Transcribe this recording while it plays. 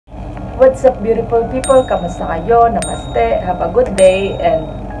What's up, beautiful people? Kamusta kayo? Namaste. Have a good day and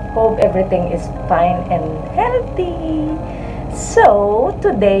hope everything is fine and healthy. So,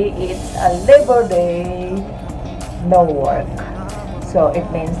 today it's a Labor Day. No work. So, it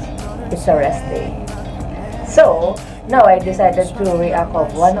means it's a rest day. So, now I decided to react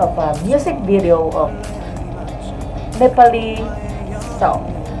of one of a music video of Nepali song.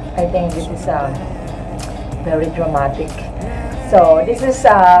 I think this is very dramatic. So this is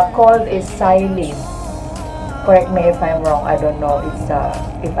called SAILI. Correct me if I'm wrong. I don't know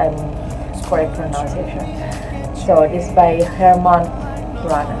if I'm correct pronunciation. So this by Hemant,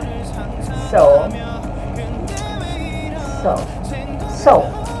 Rana. So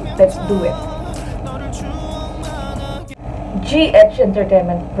let's do it. GH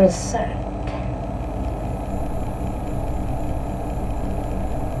Entertainment present.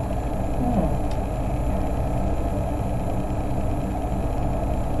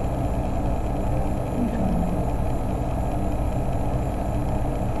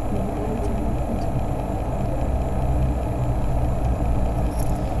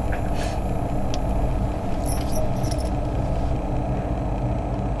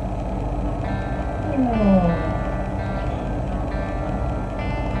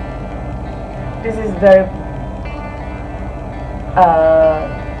 This is very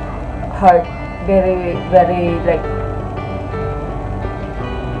hard, very like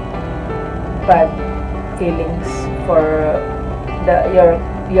bad feelings for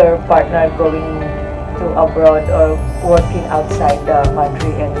your partner going to abroad or working outside the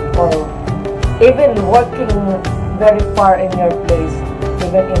country or even working very far in your place,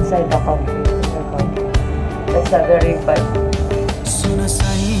 even inside the country. That's a very bad.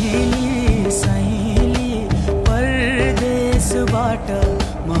 बाट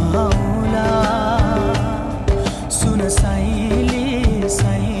माउला सुन साइली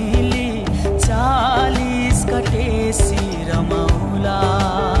साइली 40 courtesy रमाउला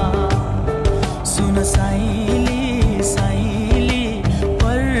सुन साइली साइली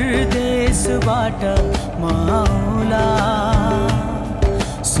परदेश बाट माउला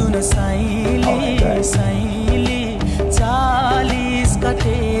सुन साइली साइली 40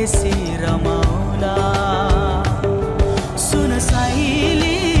 courtesy रमाउला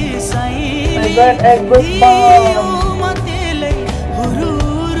I got a goosebumps.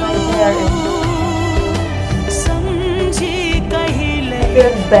 I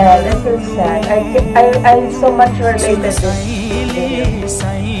feel bad, I feel sad. I so much related this video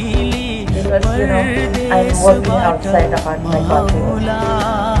because I'm working outside of my country.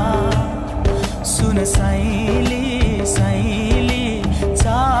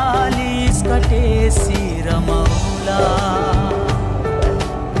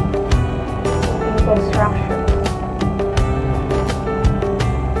 Construction.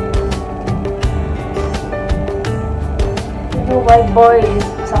 You know why boys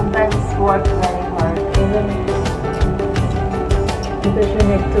sometimes work very hard, even because you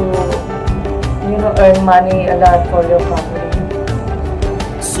need to, earn money a lot for your family.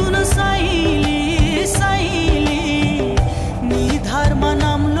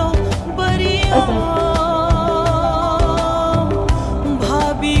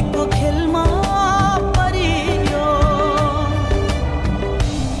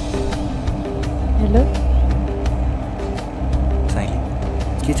 Hello? Saili,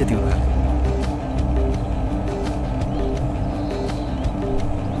 के छ तिम्रो हाल?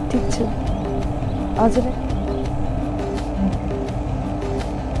 ठीक छ हजुर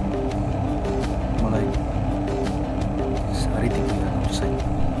मलाई साह्रै तिम्रो याद आउँछ साइली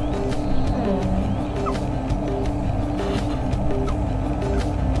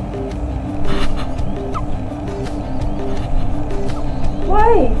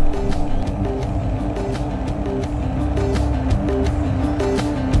Why?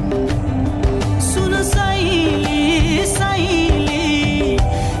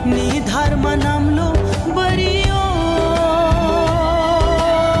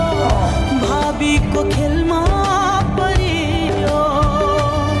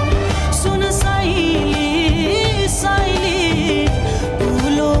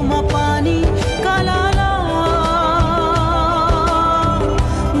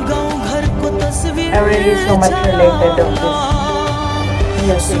 I really so much related of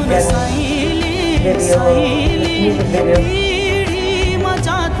this music video.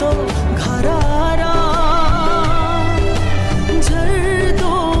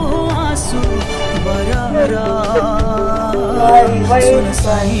 Why is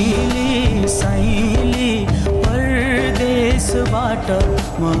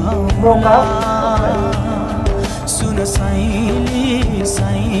broke up? Soon Saili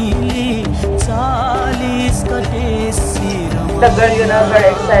Saili the girl, you know, very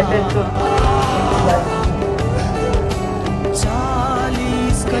excited to.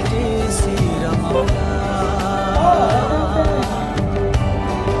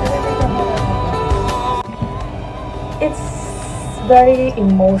 It's very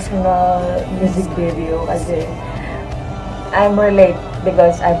emotional music video kasi I'm relate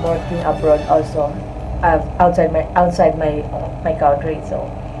because I'm working abroad also, outside my country, so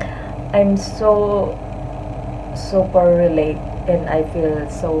I'm so super relate and I feel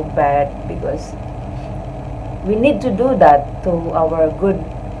so bad because we need to do that to our good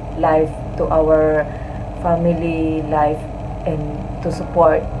life, to our family life, and to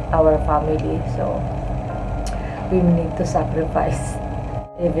support our family. So we need to sacrifice,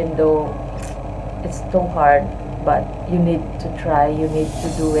 even though it's too hard, but you need to try, you need to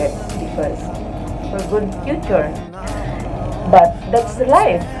do it because for good future. But that's the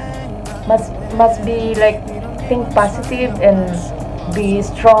life. Must be like, think positive and be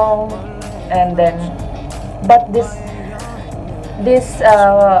strong, and then but this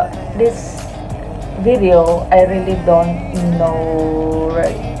video I really don't know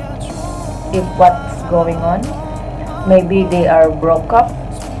if what's going on. Maybe they are broke up,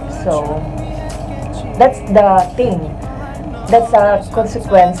 so that's the thing. That's a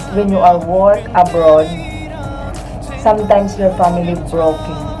consequence when you are work abroad. Sometimes your family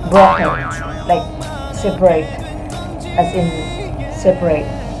broken, like separate, as in separate,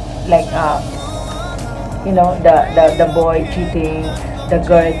 like you know, the boy cheating, the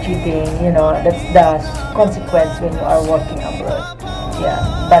girl cheating. You know, that's the consequence when you are working abroad. Yeah,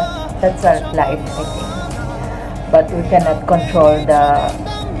 but that's our life, I think. But we cannot control the,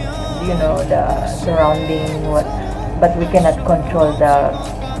 you know, the surrounding, but we cannot control the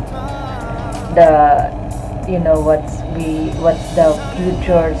you know, what's the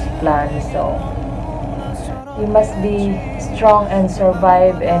future's plan. So we must be strong and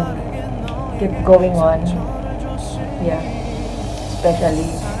survive and keep going on. Yeah,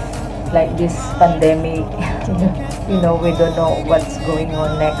 especially like this pandemic. You know, we don't know what's going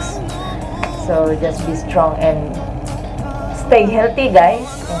on next, so just be strong and stay healthy, guys.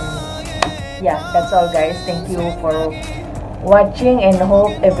 And yeah, that's all, guys. Thank you for watching and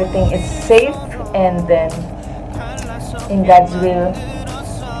hope everything is safe, and then in God's will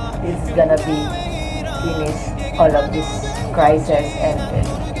it's gonna be finished, all of this crisis, and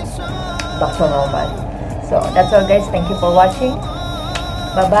back to normal. So that's all, guys. Thank you for watching.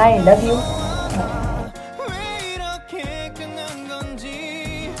 Bye bye. Love you.